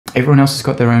Everyone else has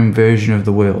got their own version of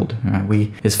the world.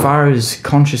 We, as far as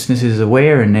consciousness is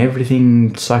aware and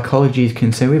everything psychology is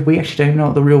concerned, we actually don't even know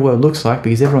what the real world looks like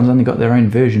because everyone's only got their own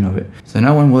version of it. So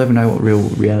no one will ever know what real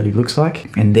reality looks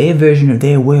like. And their version of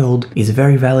their world is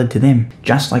very valid to them,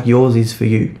 just like yours is for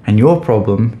you. And your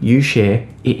problem, you share,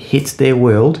 it hits their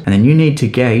world, and then you need to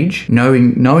gauge,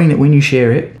 knowing that when you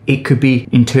share it, it could be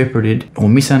interpreted or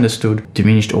misunderstood,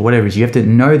 diminished, or whatever it is. You have to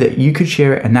know that you could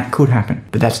share it and that could happen.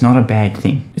 But that's not a bad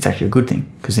thing. It's actually a good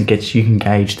thing because you can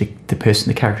gauge the person,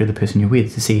 the character of the person you're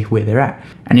with to see where they're at.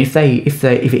 And if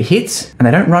it hits and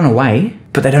they don't run away,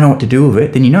 but they don't know what to do with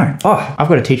it, then you know, oh, I've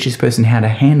got to teach this person how to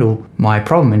handle my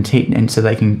problem and so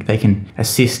they can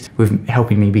assist with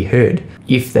helping me be heard.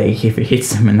 If it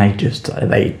hits them and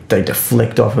they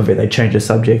deflect off of it, they change the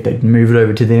subject, they move it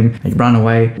over to them, they run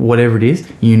away, whatever it is,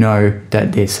 you know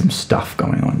that there's some stuff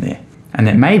going on there. And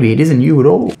that maybe it isn't you at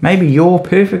all. Maybe you're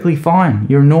perfectly fine.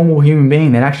 You're a normal human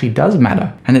being that actually does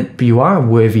matter. And that you are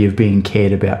worthy of being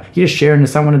cared about. You're just sharing to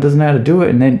someone who doesn't know how to do it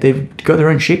and they've got their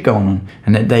own shit going on.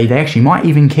 And that they actually might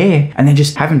even care and they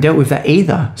just haven't dealt with that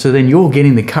either. So then you're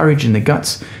getting the courage and the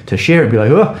guts to share it. Be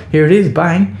like, oh, here it is,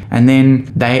 bang. And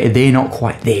then they're not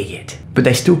quite there yet. But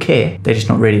they still care. They're just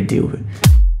not ready to deal with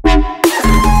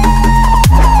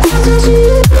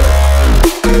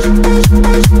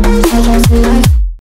it.